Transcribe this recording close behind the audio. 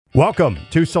Welcome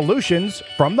to Solutions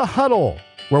from the Huddle,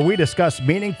 where we discuss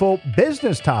meaningful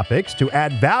business topics to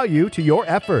add value to your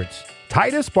efforts.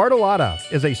 Titus Bartolotta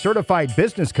is a certified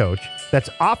business coach that's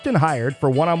often hired for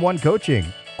one-on-one coaching,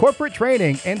 corporate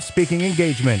training, and speaking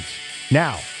engagements.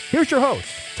 Now, here's your host,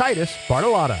 Titus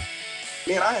Bartolotta.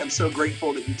 Man, I am so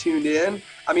grateful that you tuned in.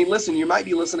 I mean, listen, you might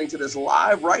be listening to this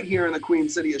live right here in the Queen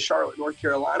City of Charlotte, North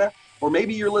Carolina, or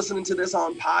maybe you're listening to this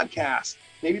on podcast.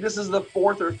 Maybe this is the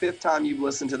fourth or fifth time you've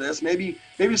listened to this. Maybe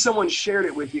someone shared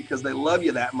it with you because they love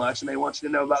you that much and they want you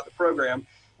to know about the program.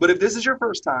 But if this is your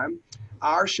first time,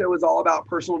 our show is all about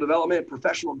personal development,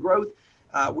 professional growth.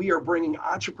 We are bringing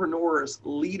entrepreneurs,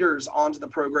 leaders onto the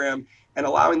program and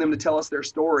allowing them to tell us their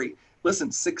story.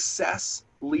 Listen, success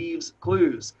leaves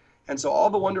clues. And so all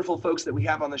the wonderful folks that we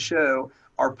have on the show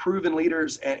are proven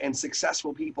leaders and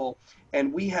successful people.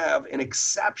 And we have an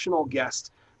exceptional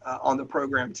guest on the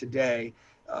program today.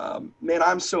 Man,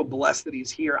 I'm so blessed that he's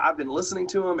here. I've been listening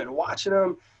to him and watching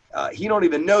him. He don't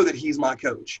even know that he's my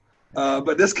coach.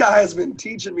 But this guy has been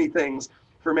teaching me things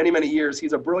for many, many years.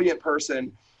 He's a brilliant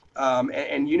person.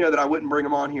 And you know that I wouldn't bring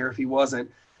him on here if he wasn't.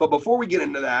 But before we get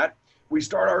into that, we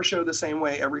start our show the same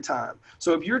way every time.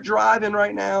 So if you're driving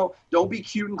right now, don't be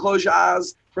cute and close your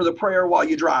eyes for the prayer while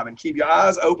you're driving. Keep your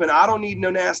eyes open. I don't need no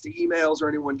nasty emails or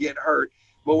anyone getting hurt.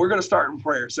 But we're going to start in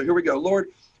prayer. So here we go. Lord,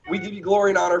 we give you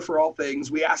glory and honor for all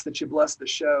things. We ask that you bless the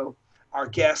show, our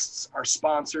guests, our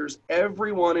sponsors,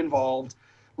 everyone involved.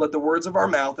 Let the words of our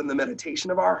mouth and the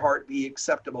meditation of our heart be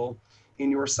acceptable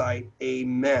in your sight.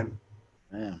 Amen.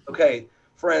 Man. Okay,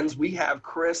 friends, we have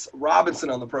Chris Robinson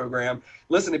on the program.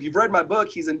 Listen, if you've read my book,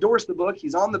 he's endorsed the book.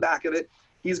 He's on the back of it.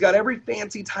 He's got every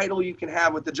fancy title you can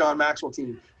have with the John Maxwell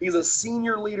team. He's a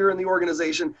senior leader in the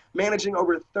organization, managing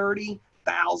over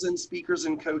 30,000 speakers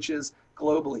and coaches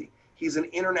globally. He's an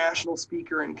international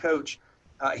speaker and coach.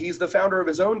 He's the founder of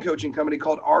his own coaching company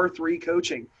called R3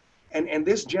 Coaching. And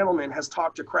this gentleman has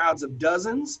talked to crowds of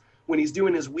dozens when he's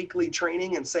doing his weekly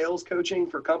training and sales coaching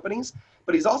for companies.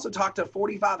 But he's also talked to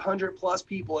 4,500 plus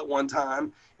people at one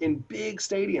time in big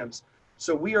stadiums.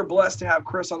 So we are blessed to have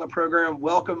Chris on the program.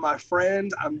 Welcome, my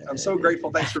friend. I'm so grateful.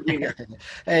 Thanks for being here.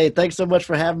 Hey, thanks so much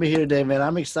for having me here today, man.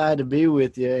 I'm excited to be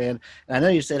with you. And I know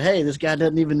you said, hey, this guy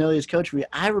doesn't even know he's coaching me.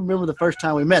 I remember the first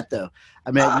time we met, though.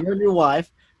 I met you and your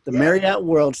wife, the Marriott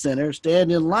World Center,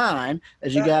 standing in line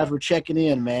as you guys were checking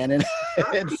in, man. And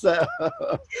so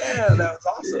yeah, that was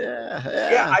awesome.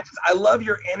 Yeah. I love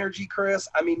your energy, Chris.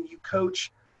 I mean, you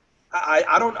coach.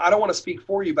 I don't want to speak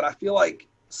for you, but I feel like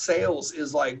sales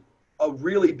is like a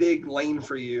really big lane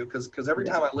for you because every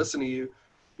time I listen to you,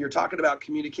 you're talking about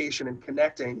communication and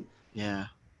connecting. Yeah.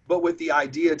 But with the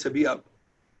idea to be a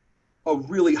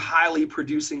really highly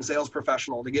producing sales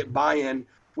professional, to get buy-in,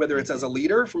 whether it's as a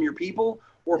leader from your people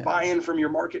or buy-in from your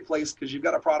marketplace because you've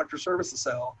got a product or service to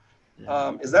sell.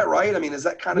 Is that right? I mean, is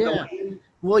that kind of the lane?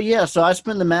 Well, yeah. So I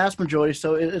spend the mass majority.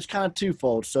 So it's kind of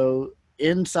twofold. So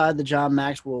inside the John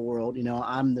Maxwell world, you know,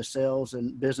 I'm the sales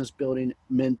and business building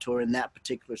mentor in that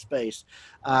particular space.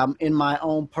 In my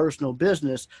own personal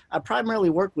business, I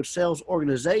primarily work with sales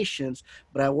organizations,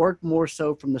 but I work more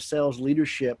so from the sales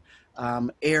leadership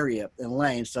area and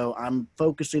lane. So I'm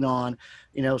focusing on,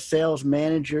 you know, sales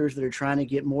managers that are trying to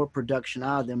get more production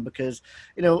out of them because,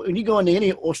 you know, when you go into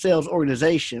any sales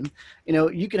organization, you know,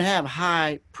 you can have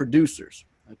high producers.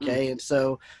 Okay. And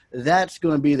so that's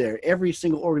going to be there. Every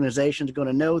single organization is going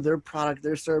to know their product,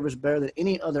 their service better than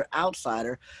any other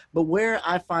outsider. But where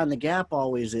I find the gap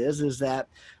always is that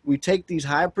we take these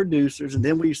high producers and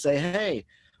then we say, hey,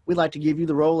 we'd like to give you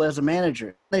the role as a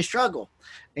manager. They struggle.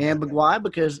 And why?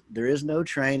 Because there is no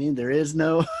training. There is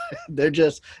no, they're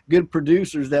just good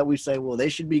producers that we say, well, they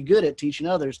should be good at teaching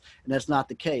others. And that's not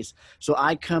the case. So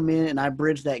I come in and I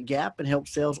bridge that gap and help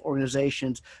sales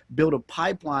organizations build a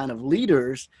pipeline of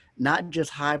leaders, not just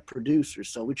high producers.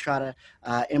 So we try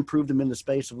to improve them in the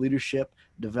space of leadership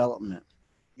development.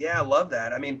 Yeah, I love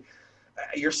that. I mean,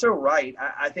 you're so right.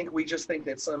 I think we just think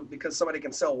that because somebody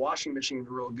can sell washing machines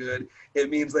real good,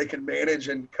 it means they can manage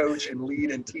and coach and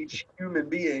lead and teach human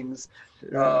beings.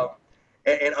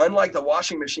 And unlike the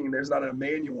washing machine, there's not a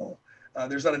manual.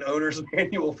 There's not an owner's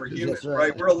manual for humans,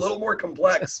 right? We're a little more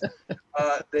complex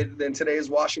than today's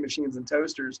washing machines and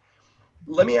toasters.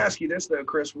 Let me ask you this, though,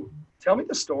 Chris. Tell me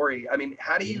the story. I mean,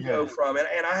 how do you go from, and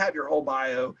I have your whole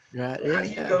bio, how do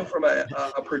you go from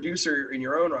a producer in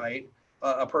your own right,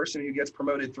 a person who gets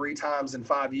promoted 3 times in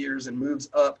 5 years and moves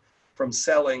up from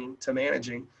selling to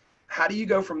managing? How do you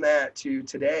go from that to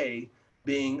today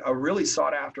being a really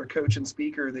sought after coach and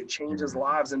speaker that changes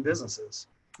lives and businesses?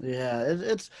 Yeah,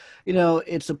 it's, you know,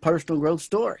 it's a personal growth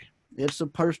story. It's a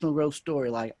personal growth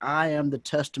story. Like, I am the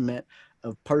testament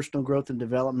of personal growth and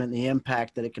development, the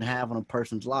impact that it can have on a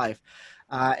person's life.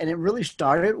 And it really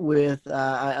started with,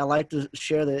 I like to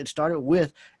share that it started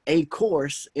with a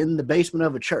course in the basement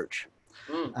of a church.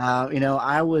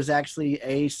 I was actually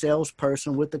a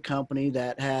salesperson with the company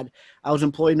I was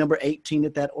employee number 18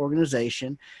 at that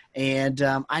organization. And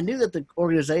I knew that the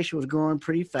organization was growing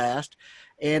pretty fast.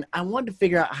 And I wanted to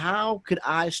figure out how could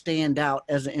I stand out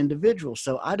as an individual.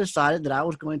 So I decided that I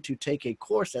was going to take a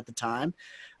course at the time,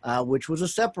 which was a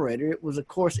separator. It was a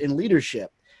course in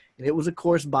leadership. And it was a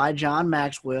course by John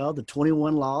Maxwell, the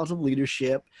 21 Laws of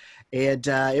Leadership. And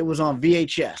it was on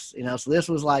VHS, so this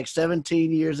was like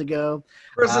 17 years ago.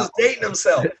 Chris is dating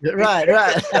himself. Right.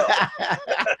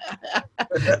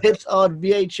 It's on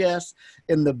VHS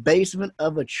in the basement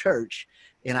of a church.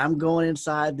 And I'm going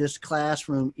inside this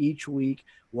classroom each week,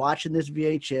 watching this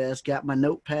VHS, got my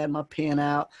notepad, my pen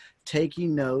out,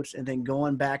 taking notes, and then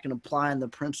going back and applying the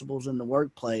principles in the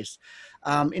workplace.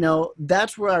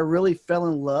 That's where I really fell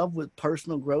in love with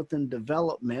personal growth and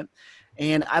development.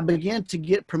 And I began to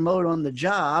get promoted on the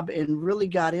job and really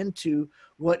got into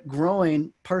what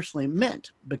growing personally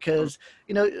meant, because,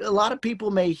 a lot of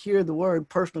people may hear the word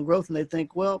personal growth and they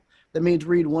think, well, that means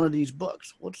read one of these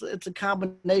books. Well, it's a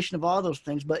combination of all those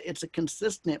things, but it's a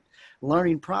consistent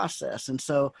learning process. And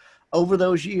so over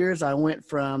those years, I went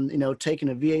from, taking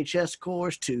a VHS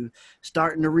course to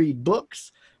starting to read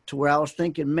books, to where I was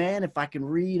thinking, man, if I can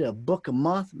read a book a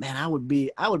month, man, I would be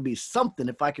something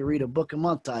if I could read a book a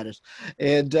month, Titus.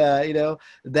 And,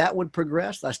 that would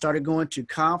progress. I started going to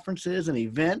conferences and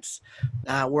events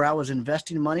where I was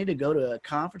investing money to go to a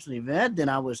conference and event. Then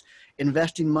I was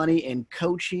investing money in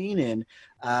coaching and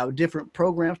different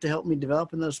programs to help me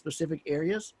develop in those specific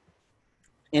areas.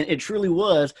 And it truly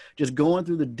was just going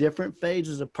through the different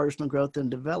phases of personal growth and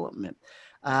development.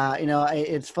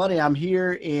 It's funny. I'm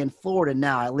here in Florida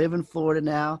now. I live in Florida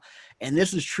now. And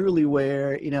this is truly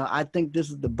where, I think this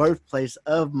is the birthplace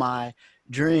of my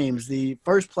dreams. The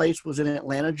first place was in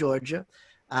Atlanta, Georgia,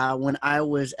 when I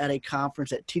was at a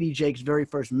conference at TD Jakes' very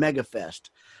first Mega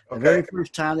Fest. The very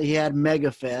first time that he had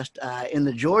Mega Fest in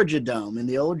the Georgia Dome, in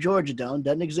the old Georgia Dome,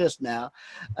 doesn't exist now.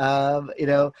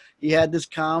 He had this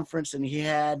conference and he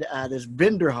had this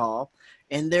vendor hall,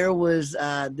 and there was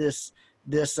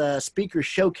this speaker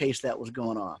showcase that was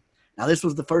going on. Now, this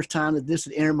was the first time that this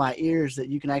had entered my ears, that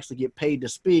you can actually get paid to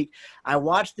speak. I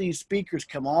watched these speakers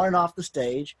come on and off the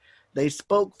stage. They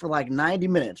spoke for like 90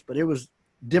 minutes, but it was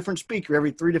different speaker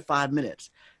every 3 to 5 minutes.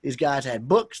 These guys had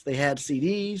books, they had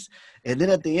CDs, and then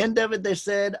at the end of it, they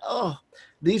said, oh,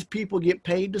 these people get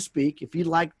paid to speak. If you'd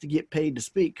like to get paid to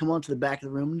speak, come on to the back of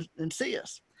the room and see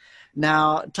us.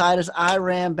 Now, Titus, I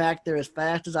ran back there as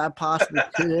fast as I possibly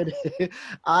could,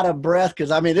 out of breath, because,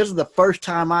 this is the first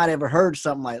time I'd ever heard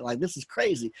something like this is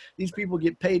crazy. These people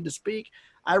get paid to speak.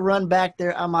 I run back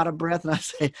there, I'm out of breath, and I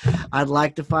say, I'd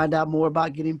like to find out more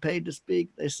about getting paid to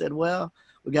speak. They said, well,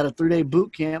 we got a 3-day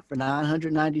boot camp for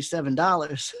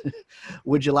 $997.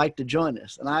 Would you like to join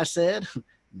us? And I said,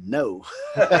 no.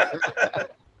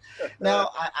 Now,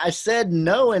 I said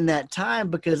no in that time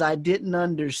because I didn't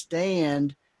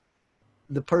understand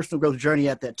the personal growth journey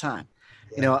at that time.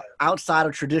 Outside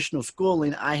of traditional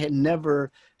schooling, I had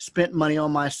never spent money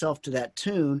on myself to that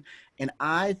tune. And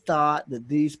I thought that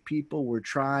these people were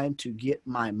trying to get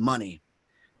my money.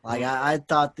 Like I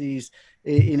thought these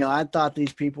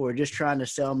people were just trying to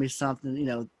sell me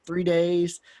something, 3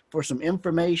 days for some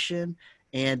information.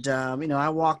 And, I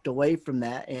walked away from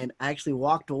that, and I actually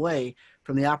walked away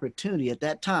from the opportunity at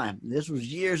that time. This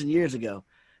was years and years ago.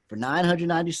 For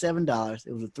 $997,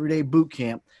 it was a 3-day boot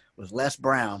camp with Les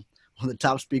Brown, one of the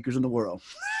top speakers in the world.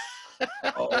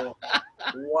 Oh,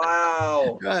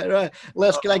 wow. Right.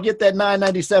 Les, can I get that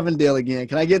 $997 deal again?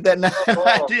 Can I get that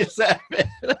 $997?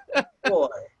 Boy.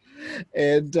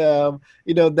 And,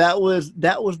 that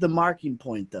was the marking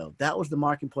point, though. That was the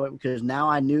marking point, because now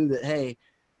I knew that, hey,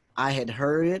 I had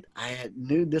heard it.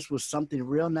 Knew this was something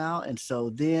real now. And so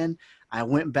then I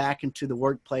went back into the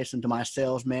workplace, into my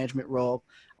sales management role.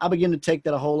 I began to take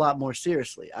that a whole lot more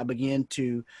seriously. I began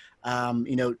to,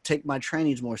 take my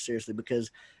trainings more seriously, because,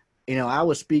 I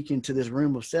was speaking to this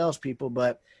room of salespeople,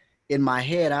 but in my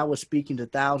head, I was speaking to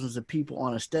thousands of people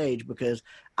on a stage, because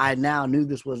I now knew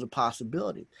this was a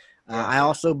possibility. I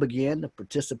also began to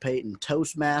participate in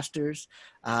Toastmasters,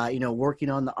 working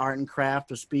on the art and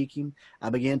craft of speaking. I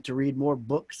began to read more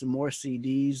books and more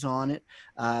CDs on it,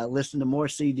 listen to more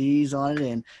CDs on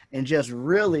it, and just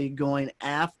really going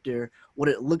after what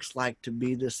it looks like to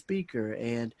be the speaker.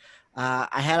 And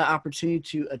I had an opportunity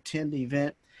to attend the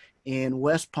event in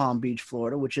West Palm Beach,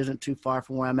 Florida, which isn't too far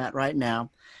from where I'm at right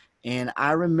now. And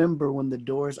I remember when the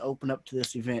doors opened up to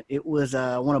this event, it was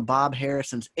one of Bob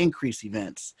Harrison's Increase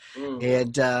events.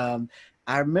 And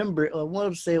I remember, I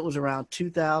want to say it was around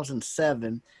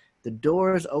 2007. The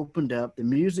doors opened up, the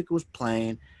music was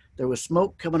playing, there was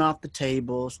smoke coming off the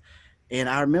tables. And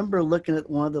I remember looking at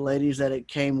one of the ladies that it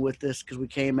came with us, because we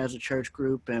came as a church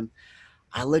group. And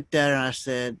I looked at her and I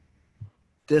said,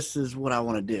 this is what I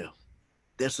want to do.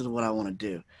 This is what I want to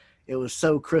do. It was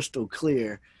so crystal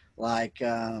clear. Like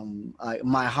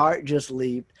my heart just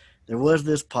leaped. There was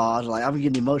this pause. Like, I'm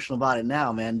getting emotional about it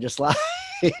now, man. Just like,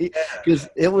 because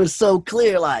it was so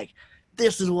clear. Like,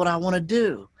 this is what I want to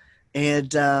do.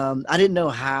 And I didn't know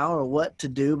how or what to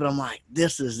do, but I'm like,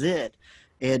 this is it.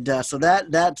 And so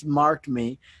that's marked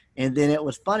me. And then it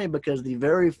was funny because the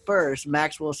very first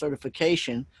Maxwell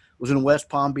certification was in West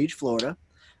Palm Beach, Florida,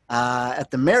 at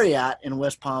the Marriott in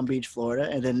West Palm Beach, Florida.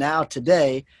 And then now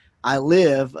today, I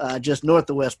live just north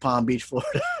of West Palm Beach,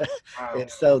 Florida. Wow.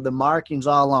 And so the markings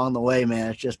all along the way,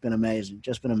 man, it's just been amazing.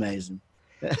 Just been amazing.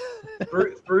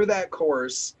 through that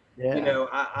course, yeah. You know,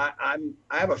 I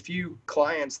have a few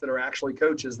clients that are actually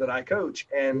coaches that I coach,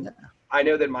 and yeah. I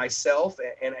know that myself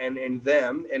and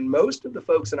them and most of the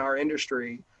folks in our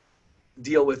industry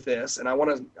deal with this. And I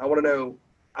want to know.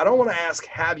 I don't want to ask,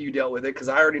 have you dealt with it? Because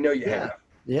I already know you have.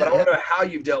 Yeah. But I want to know how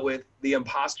you've dealt with the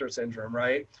imposter syndrome,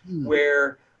 right?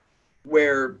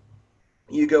 Where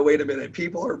you go, wait a minute,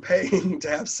 people are paying to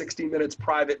have 60 minutes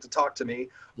private to talk to me,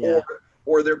 yeah.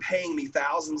 or they're paying me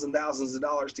thousands and thousands of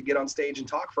dollars to get on stage and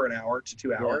talk for an hour to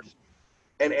 2 hours.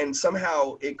 Yeah. And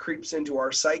somehow it creeps into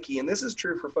our psyche. And this is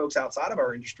true for folks outside of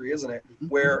our industry, isn't it? Mm-hmm.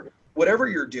 Where whatever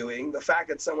you're doing, the fact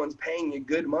that someone's paying you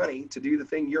good money to do the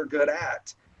thing you're good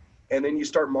at, and then you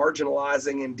start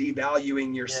marginalizing and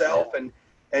devaluing yourself. Yeah.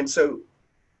 And so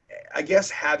I guess,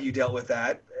 have you dealt with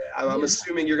that? I'm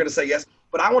assuming you're going to say yes,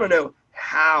 but I want to know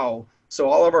how, so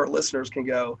all of our listeners can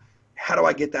go, how do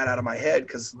I get that out of my head?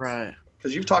 Because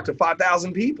you've talked to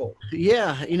 5,000 people.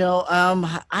 Yeah. You know,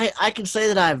 I can say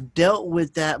that I've dealt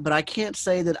with that, but I can't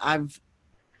say that I've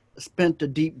spent a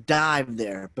deep dive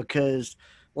there, because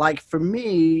like for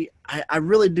me, I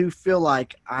really do feel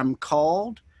like I'm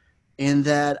called, and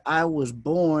that I was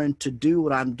born to do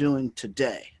what I'm doing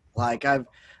today. Like I've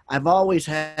always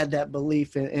had that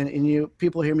belief, and you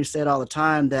people hear me say it all the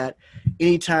time, that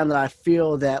anytime that I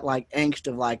feel that like angst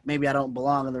of like, maybe I don't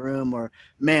belong in the room, or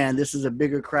man, this is a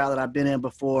bigger crowd that I've been in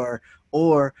before,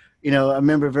 or, you know, I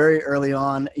remember very early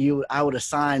on, I would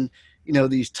assign, you know,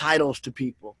 these titles to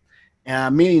people,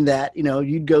 meaning that, you know,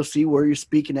 you'd go see where you're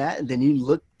speaking at, and then you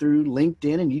look through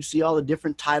LinkedIn and you see all the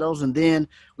different titles, and then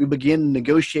we begin to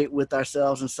negotiate with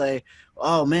ourselves and say,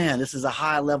 oh man, this is a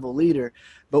high level leader.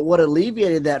 But what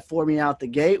alleviated that for me out the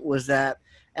gate was that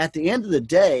at the end of the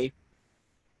day,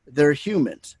 they're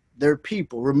humans, they're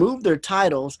people. Remove their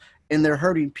titles and they're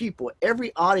hurting people.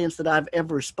 Every audience that I've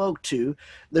ever spoke to,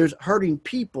 there's hurting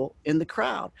people in the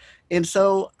crowd. And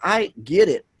so I get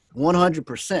it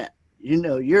 100%. You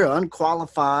know, you're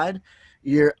unqualified,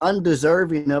 you're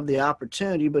undeserving of the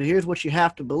opportunity, but here's what you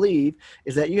have to believe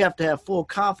is that you have to have full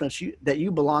confidence that you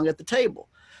belong at the table.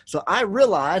 So I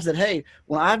realized that, hey,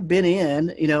 when I've been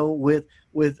in, you know, with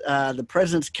the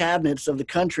president's cabinets of the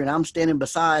country, and I'm standing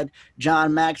beside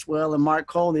John Maxwell and Mark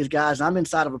Cole, these guys, and I'm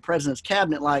inside of a president's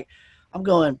cabinet, like I'm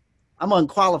going, I'm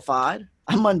unqualified,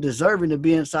 I'm undeserving to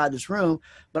be inside this room,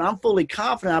 but I'm fully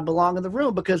confident I belong in the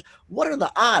room, because what are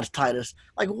the odds, Titus?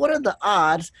 Like, what are the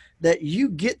odds that you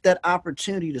get that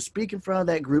opportunity to speak in front of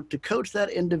that group, to coach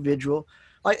that individual?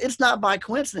 Like, it's not by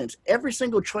coincidence. Every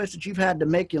single choice that you've had to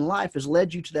make in life has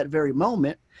led you to that very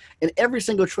moment. And every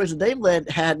single choice that they've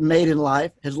had made in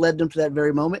life has led them to that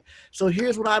very moment. So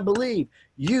here's what I believe.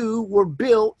 You were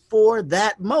built for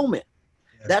that moment.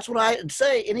 Yeah. That's what I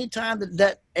say. Anytime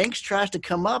that angst tries to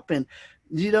come up and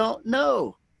you don't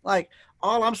know, like,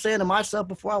 all I'm saying to myself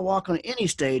before I walk on any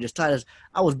stage is, Titus,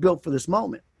 I was built for this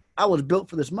moment. I was built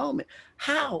for this moment.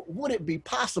 How would it be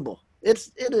possible?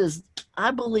 It is, I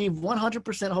believe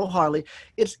 100% wholeheartedly,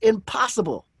 it's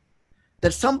impossible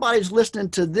that somebody's listening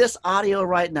to this audio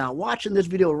right now, watching this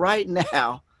video right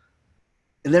now,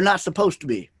 and they're not supposed to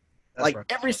be. That's like right.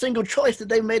 Every single choice that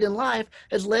they made in life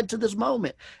has led to this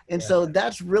moment. And so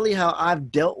that's really how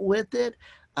I've dealt with it,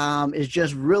 is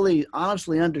just really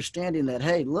honestly understanding that,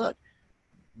 hey, look,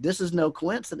 this is no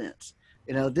coincidence.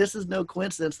 You know, this is no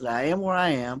coincidence that I am where I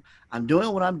am. I'm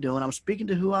doing what I'm doing. I'm speaking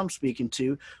to who I'm speaking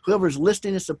to. Whoever's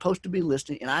listening is supposed to be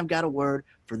listening, and I've got a word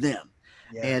for them.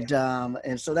 Yeah.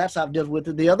 And so that's how I've dealt with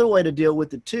it. The other way to deal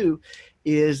with it too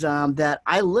is that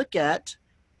I look at,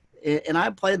 and I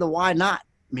play the why not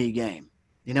me game.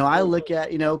 I look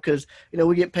at, because,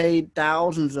 we get paid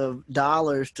thousands of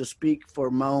dollars to speak for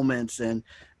moments. And,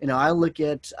 I look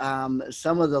at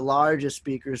some of the largest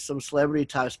speakers, some celebrity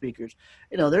type speakers,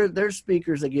 there's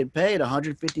speakers that get paid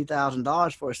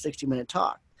 $150,000 for a 60-minute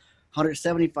talk,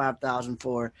 $175,000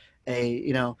 for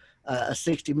a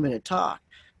 60-minute talk.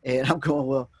 And I'm going,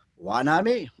 well, why not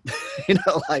me?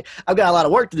 Like I've got a lot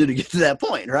of work to do to get to that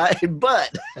point, right?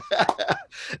 But,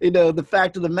 the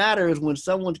fact of the matter is when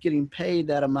someone's getting paid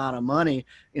that amount of money,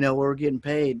 we're getting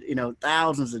paid,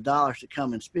 thousands of dollars to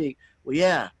come and speak. Well,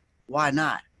 yeah, why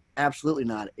not? Absolutely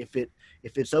not. If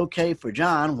it's okay for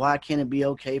John, why can't it be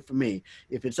okay for me?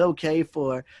 If it's okay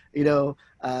for,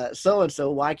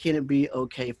 so-and-so, why can't it be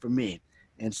okay for me?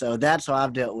 And so that's how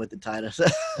I've dealt with it, Titus.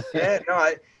 Yeah,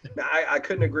 no, I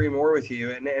couldn't agree more with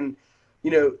you. And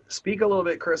speak a little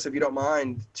bit, Chris, if you don't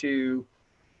mind,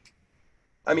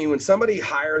 when somebody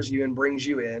hires you and brings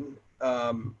you in,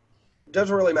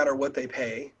 doesn't really matter what they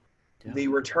pay. Yeah. The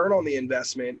return on the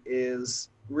investment is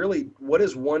really, what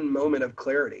is one moment of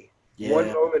clarity,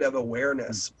 one moment of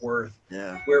awareness worth,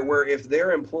 where if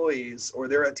their employees or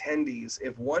their attendees,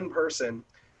 if one person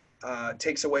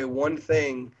takes away one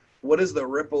thing, what is the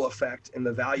ripple effect and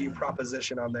the value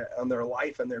proposition on their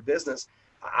life and their business?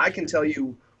 I can tell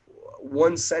you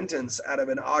one sentence out of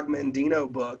an Og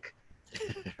Mandino book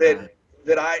that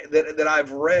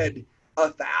I've read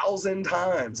 1,000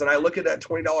 times, and I look at that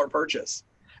 $20 purchase,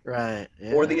 right?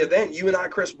 Yeah. Or the event. You and I,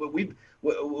 Chris,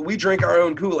 we drink our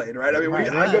own Kool-Aid, right?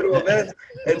 I go to events,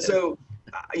 and so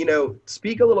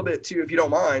speak a little bit too, if you don't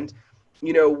mind.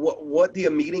 What the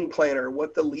meeting planner,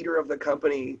 what the leader of the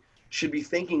company should be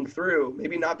thinking through,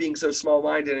 maybe not being so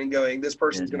small-minded and going, this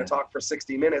person's going to talk for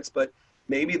 60 minutes, but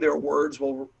maybe their words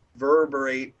will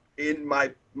reverberate in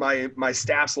my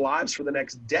staff's lives for the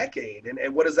next decade.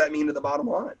 And what does that mean to the bottom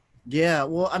line? Yeah,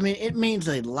 well, it means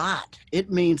a lot. It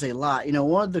means a lot.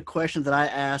 One of the questions that I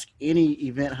ask any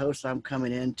event host I'm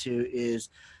coming into is,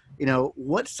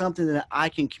 what's something that I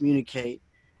can communicate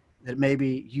that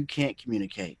maybe you can't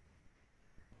communicate?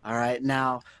 All right.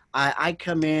 Now, I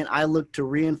come in, I look to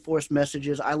reinforce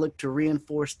messages. I look to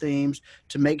reinforce themes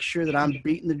to make sure that I'm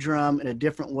beating the drum in a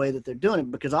different way that they're doing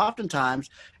it. Because oftentimes,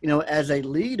 as a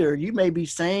leader, you may be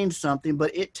saying something,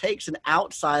 but it takes an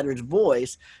outsider's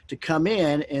voice to come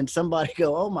in and somebody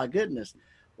go, oh my goodness,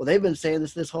 well, they've been saying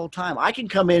this whole time. I can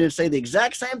come in and say the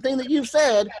exact same thing that you've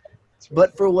said,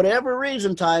 but for whatever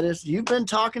reason, Titus, you've been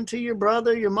talking to your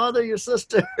brother, your mother, your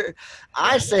sister.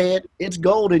 I say it, it's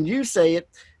gold, and you say it.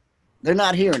 They're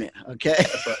not hearing it, okay?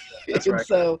 That's right. That's right.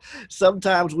 So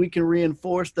sometimes we can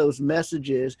reinforce those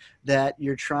messages that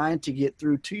you're trying to get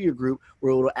through to your group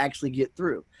where it will actually get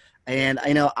through. And,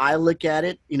 I look at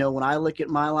it, when I look at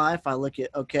my life, I look at,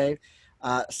 okay,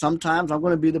 sometimes I'm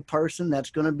going to be the person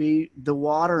that's going to be the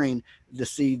watering the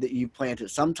seed that you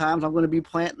planted. Sometimes I'm going to be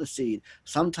planting the seed.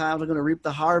 Sometimes I'm going to reap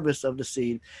the harvest of the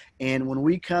seed. And when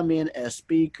we come in as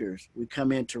speakers, we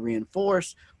come in to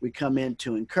reinforce, we come in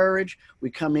to encourage,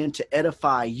 we come in to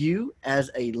edify you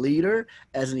as a leader,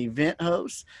 as an event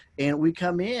host, and we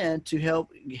come in to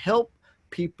help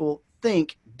people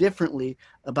think differently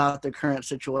about their current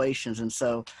situations. And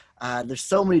so there's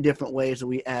so many different ways that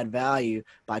we add value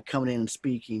by coming in and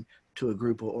speaking to a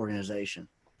group or organization.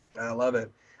 I love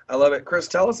it. I love it. Chris,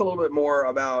 tell us a little bit more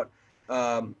about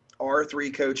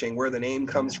R3 Coaching, where the name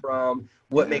comes from,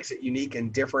 what makes it unique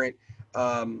and different,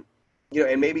 and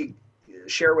maybe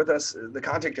share with us the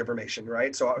contact information,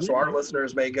 right? So our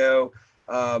listeners may go,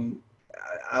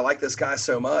 I like this guy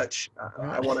so much.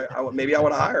 I want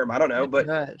to hire him. I don't know,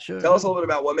 but sure. Tell us a little bit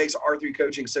about what makes R3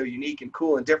 Coaching so unique and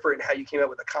cool and different, and how you came up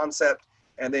with the concept,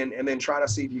 and then try to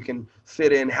see if you can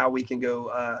fit in how we can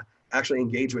go actually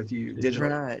engage with you digitally.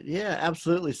 Right. Yeah,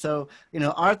 absolutely. So,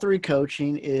 R3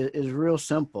 Coaching is real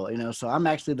simple, so I'm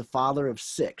actually the father of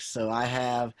 6. So I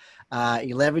have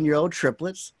 11-year-old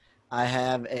triplets. I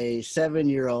have a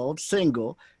 7-year-old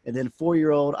single, and then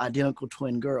 4-year-old identical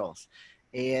twin girls.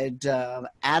 And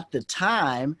at the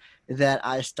time that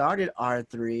I started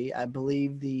R3, I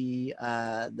believe the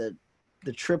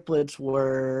triplets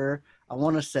were, I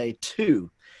want to say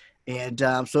 2. And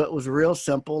so it was real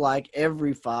simple. Like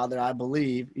every father, I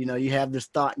believe, you have this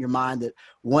thought in your mind that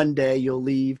one day you'll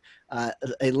leave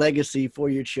a legacy for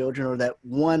your children, or that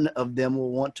one of them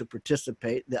will want to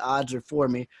participate. The odds are for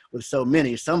me with so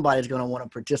many. Somebody's going to want to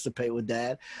participate with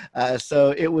Dad.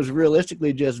 So it was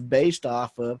realistically just based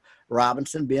off of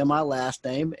Robinson being my last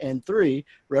name and 3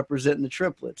 representing the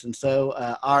triplets. And so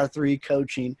R3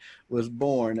 Coaching was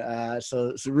born. So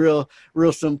it's real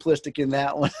simplistic in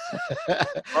that one.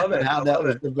 Love it. How that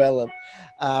was developed.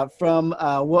 From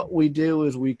what we do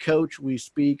is we coach, we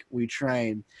speak, we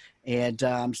train. And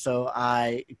so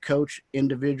I coach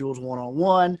individuals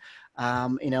one-on-one, at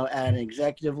an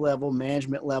executive level,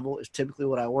 management level is typically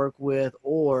what I work with,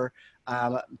 or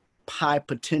high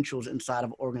potentials inside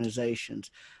of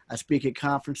organizations. I speak at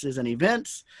conferences and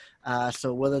events.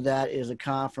 So whether that is a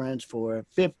conference for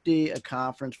 50, a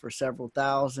conference for several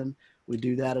thousand, we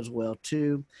do that as well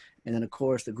too. And then, of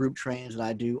course, the group trainings that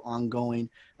I do ongoing,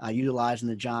 utilizing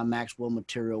the John Maxwell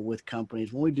material with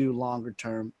companies when we do longer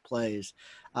term plays.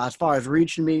 As far as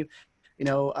reaching me,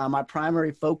 my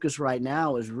primary focus right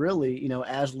now is really,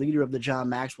 as leader of the John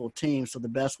Maxwell team. So the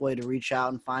best way to reach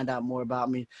out and find out more about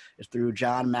me is through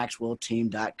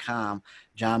johnmaxwellteam.com,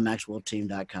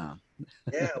 johnmaxwellteam.com.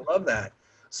 Yeah, I love that.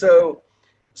 So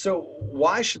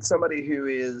why should somebody who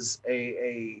is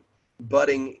a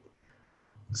budding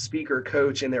speaker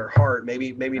coach in their heart,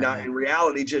 maybe not in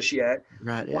reality just yet,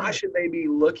 right? Yeah. Why should they be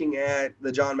looking at the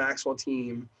John Maxwell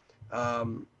team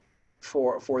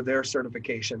for their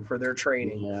certification, for their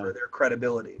training, for their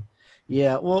credibility?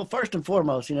 Yeah. Well, first and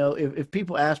foremost, if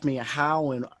people ask me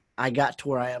how and I got to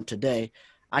where I am today,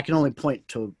 I can only point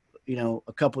to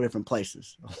a couple of different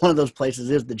places. One of those places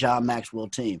is the John Maxwell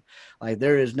team. Like,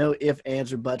 there is no ifs,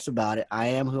 ands, or buts about it. I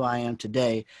am who I am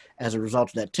today as a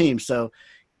result of that team. So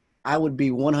I would be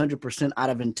 100% out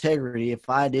of integrity if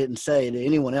I didn't say to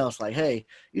anyone else, like, hey,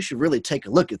 you should really take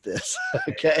a look at this.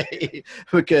 Okay.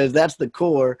 Because that's the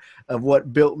core of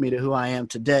what built me to who I am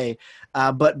today.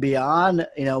 But beyond,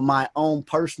 my own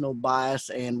personal bias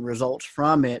and results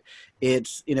from it,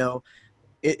 it's,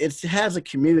 it has a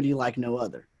community like no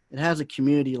other. It has a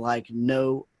community like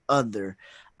no other.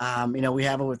 We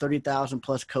have over 30,000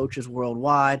 plus coaches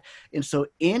worldwide. And so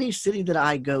any city that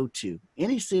I go to,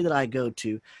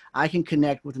 I can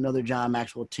connect with another John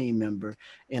Maxwell team member.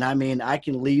 And I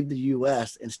can leave the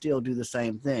U.S. and still do the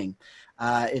same thing.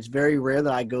 It's very rare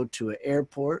that I go to an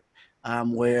airport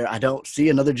where I don't see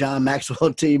another John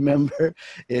Maxwell team member.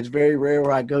 It's very rare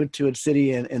where I go to a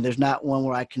city and there's not one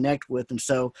where I connect with. And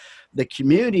so the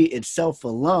community itself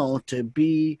alone, to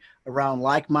be around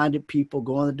like-minded people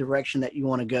going the direction that you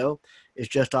want to go, is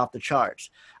just off the charts.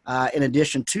 In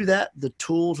addition to that, the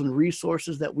tools and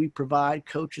resources that we provide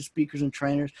coaches, speakers, and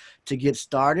trainers to get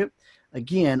started,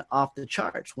 again, off the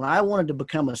charts. When I wanted to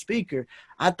become a speaker,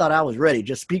 I thought I was ready,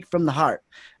 just speak from the heart.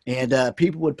 And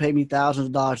people would pay me thousands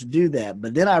of dollars to do that.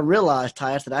 But then I realized,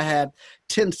 Tyus, that I had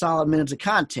 10 solid minutes of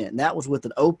content. And that was with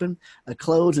an open, a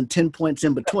close, and 10 points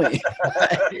in between.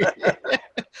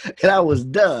 And I was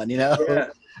done, Yeah.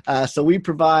 So we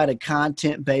provide a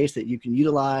content base that you can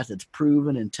utilize, that's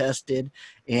proven and tested,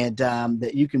 and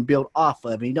that you can build off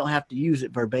of. And you don't have to use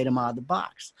it verbatim out of the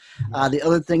box. The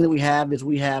other thing that we have is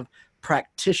we have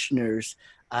practitioners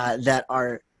that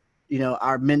are,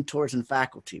 our mentors and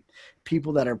faculty,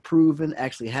 people that are proven,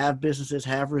 actually have businesses,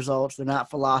 have results. They're not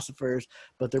philosophers,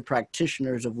 but they're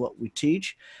practitioners of what we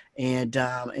teach. And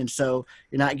so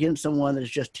you're not getting someone that's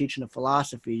just teaching a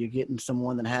philosophy. You're getting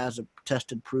someone that has a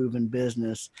tested, proven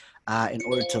business in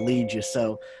order to lead you.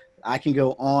 So I can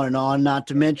go on, not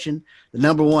to mention the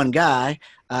number one guy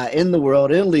in the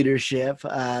world in leadership,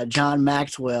 John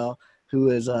Maxwell, who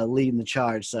is leading the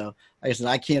charge. So like I said,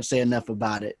 I can't say enough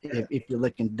about it if you're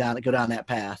looking go down that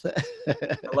path.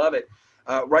 I love it.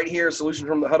 Right here, Solutions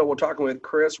from the Huddle, we're talking with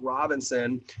Chris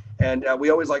Robinson. And we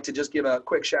always like to just give a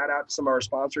quick shout out to some of our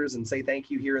sponsors and say thank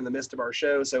you here in the midst of our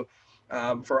show. So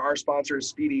for our sponsors,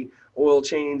 Speedy Oil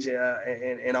Change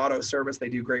and Auto Service, they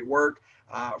do great work.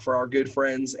 For our good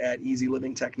friends at Easy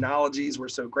Living Technologies, we're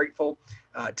so grateful.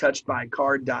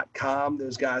 Touchedbycard.com,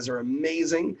 those guys are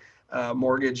amazing.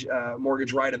 Mortgage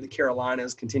Right of the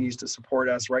Carolinas continues to support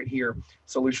us right here.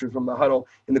 Solutions from the Huddle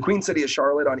in the Queen City of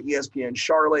Charlotte on ESPN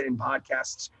Charlotte and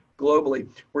podcasts globally.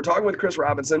 We're talking with Chris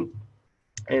Robinson,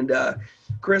 and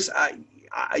Chris,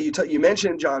 you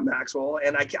mentioned John Maxwell,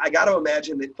 and I got to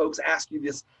imagine that folks ask you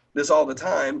this all the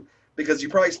time because you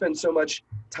probably spend so much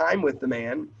time with the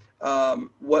man.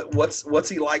 What's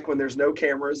he like when there's no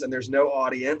cameras and there's no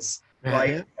audience?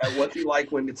 Right? What's he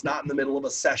like when it's not in the middle of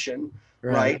a session?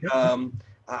 Right.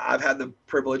 I've had the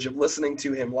privilege of listening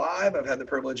to him live. I've had the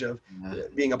privilege of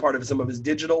being a part of some of his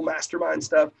digital mastermind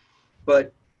stuff,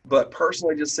 but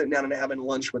personally just sitting down and having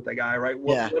lunch with the guy, right?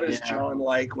 What is John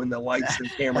like when the lights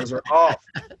and cameras are off?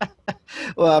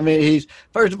 Well, he's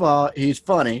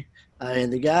funny.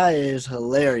 The guy is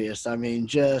hilarious.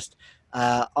 Just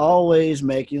always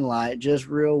making light, just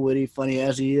real witty, funny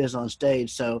as he is on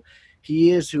stage. So he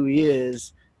is who he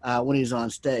is when he's on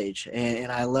stage.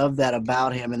 And I love that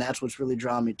about him. And that's what's really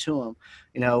drawn me to him.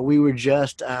 We were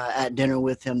just at dinner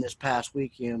with him this past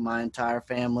weekend, my entire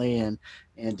family and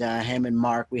him and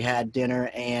Mark, we had dinner,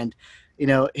 and,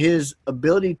 his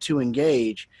ability to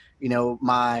engage,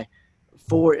 my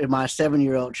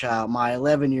 7-year-old child, my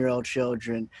 11-year-old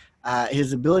children,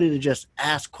 his ability to just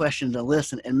ask questions and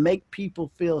listen and make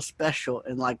people feel special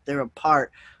and like they're a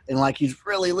part and like he's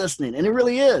really listening. And it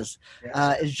really is.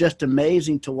 It's just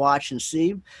amazing to watch and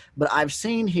see. But I've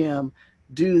seen him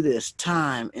do this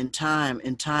time and time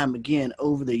and time again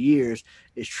over the years,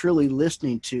 is truly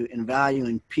listening to and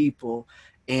valuing people.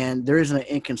 And there isn't an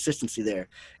inconsistency there.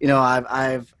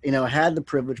 I've had the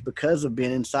privilege, because of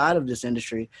being inside of this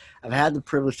industry, I've had the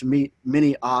privilege to meet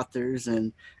many authors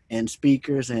and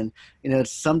speakers. And,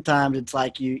 sometimes it's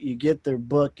like you get their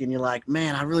book and you're like,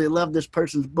 man, I really love this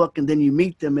person's book. And then you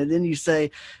meet them and then you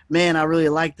say, man, I really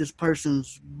like this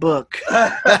person's book.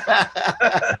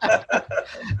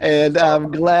 And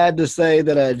I'm glad to say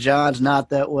that John's not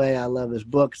that way. I love his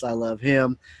books. I love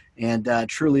him. And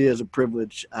truly is a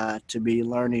privilege to be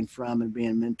learning from and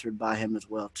being mentored by him as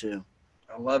well, too.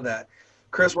 I love that.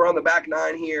 Chris, we're on the back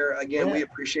nine here. Again, we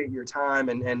appreciate your time.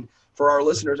 And for our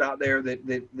listeners out there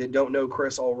that don't know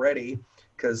Chris already,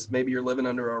 because maybe you're living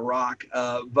under a rock,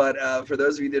 but for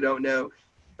those of you that don't know,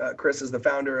 Chris is the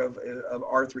founder of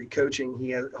R3 Coaching.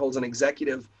 He holds an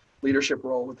executive leadership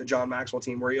role with the John Maxwell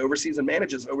team, where he oversees and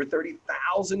manages over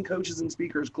 30,000 coaches and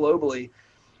speakers globally.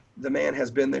 The man has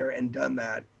been there and done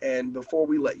that. And before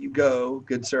we let you go,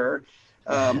 good sir,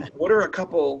 what are a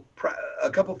couple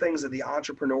things that the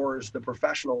entrepreneurs, the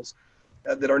professionals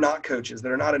that are not coaches,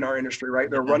 that are not in our industry,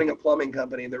 right? They're running a plumbing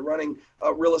company, they're running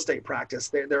a real estate practice,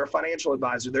 they're a financial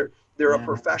advisor, they're a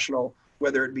professional,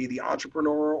 whether it be the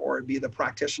entrepreneur or it be the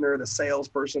practitioner, the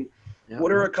salesperson.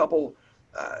 What are a couple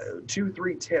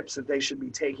 2-3 tips that they should be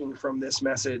taking from this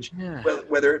message,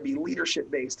 whether it be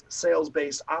leadership-based,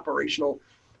 sales-based, operational?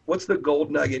 What's the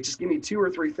gold nugget? Just give me 2 or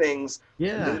 3 things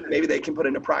that maybe they can put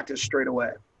into practice straight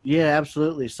away. Yeah,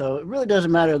 absolutely. So it really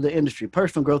doesn't matter the industry.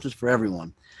 Personal growth is for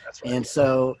everyone. That's right. And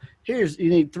so you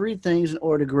need 3 things in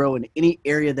order to grow in any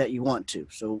area that you want to.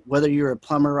 So whether you're a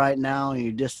plumber right now and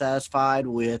you're dissatisfied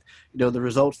with, the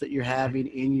results that you're having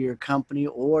in your company,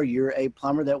 or you're a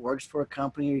plumber that works for a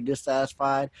company and you're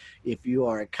dissatisfied, if you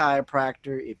are a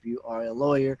chiropractor, if you are a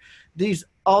lawyer,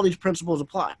 all these principles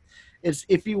apply.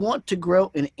 If you want to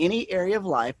grow in any area of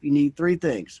life, you need 3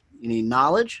 things. You need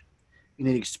knowledge, you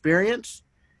need experience,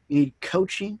 you need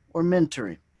coaching or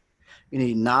mentoring. You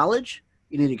need knowledge,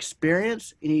 you need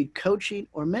experience, you need coaching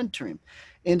or mentoring.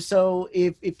 And so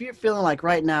if you're feeling like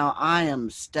right now I am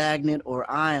stagnant or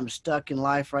I am stuck in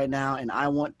life right now and I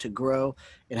want to grow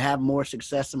and have more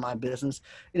success in my business,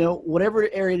 whatever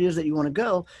area it is that you want to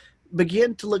go,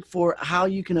 begin to look for how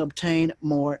you can obtain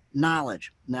more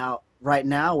knowledge. Now, right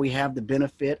now, we have the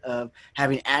benefit of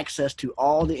having access to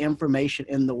all the information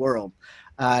in the world.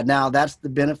 Now, that's the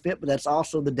benefit, but that's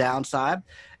also the downside.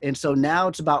 And so now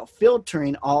it's about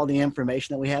filtering all the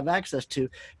information that we have access to.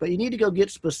 But you need to go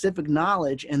get specific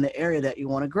knowledge in the area that you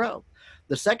want to grow.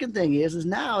 The second thing is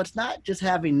now it's not just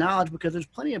having knowledge, because there's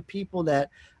plenty of people that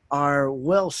are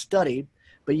well studied,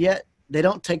 but yet they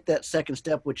don't take that second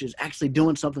step, which is actually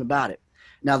doing something about it.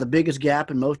 Now, the biggest gap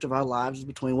in most of our lives is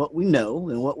between what we know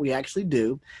and what we actually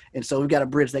do. And so we've got to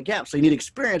bridge that gap. So you need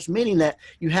experience, meaning that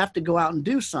you have to go out and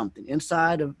do something.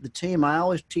 Inside of the team, I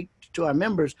always teach to our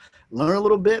members, learn a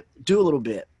little bit, do a little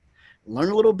bit.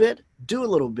 Learn a little bit, do a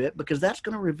little bit, because that's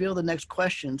going to reveal the next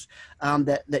questions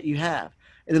that you have.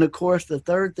 And then, of course, the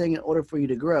third thing in order for you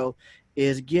to grow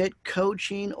is get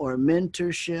coaching or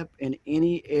mentorship in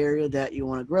any area that you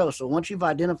want to grow. So once you've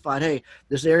identified, hey,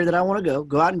 this area that I want to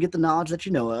go out and get the knowledge that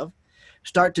you know of,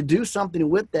 start to do something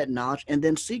with that knowledge, and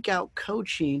then seek out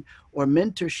coaching or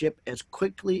mentorship as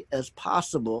quickly as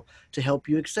possible to help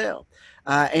you excel.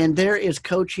 And there is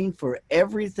coaching for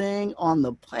everything on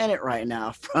the planet right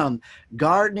now, from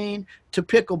gardening to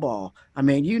pickleball. I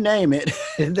mean, you name it,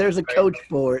 there's a coach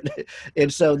for it.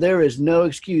 And so there is no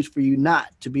excuse for you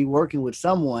not to be working with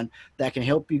someone that can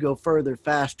help you go further,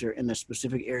 faster in the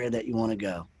specific area that you want to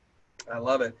go. I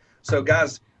love it. So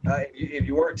guys, if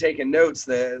you weren't taking notes,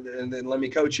 then let me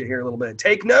coach you here a little bit.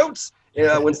 Take notes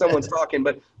when someone's talking,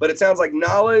 but it sounds like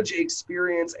knowledge,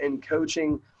 experience, and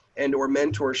coaching and or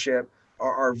mentorship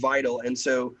are vital. And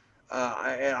so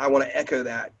I want to echo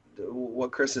that,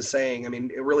 what Chris is saying. I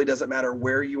mean, it really doesn't matter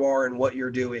where you are and what you're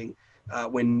doing.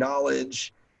 When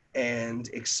knowledge and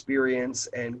experience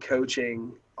and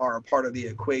coaching are a part of the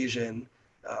equation,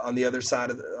 on the other side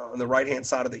on the right-hand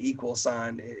side of the equal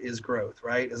sign is growth,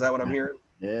 right? Is that what I'm hearing?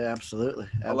 Yeah, absolutely.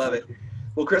 I love it.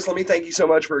 Well, Chris, let me thank you so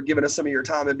much for giving us some of your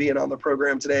time and being on the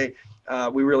program today.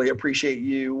 We really appreciate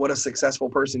you. What a successful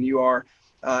person you are.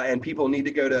 And people need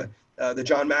to go to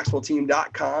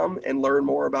thejohnmaxwellteam.com and learn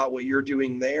more about what you're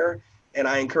doing there. And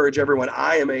I encourage everyone,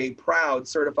 I am a proud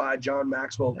certified John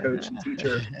Maxwell coach and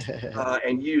teacher,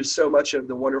 and use so much of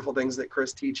the wonderful things that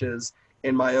Chris teaches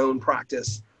in my own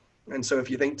practice. And so if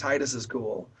you think Titus is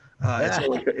cool,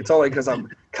 it's only because I'm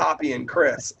copying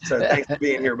Chris. So thanks for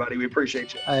being here, buddy. We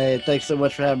appreciate you. Hey, thanks so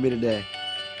much for having me today.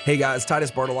 Hey guys,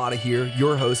 Titus Bartolotta here,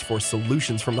 your host for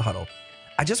Solutions from the Huddle.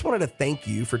 I just wanted to thank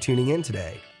you for tuning in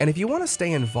today. And if you want to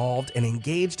stay involved and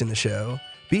engaged in the show,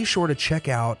 be sure to check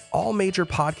out all major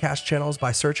podcast channels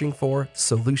by searching for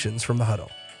Solutions from the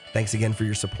Huddle. Thanks again for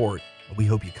your support. We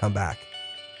hope you come back.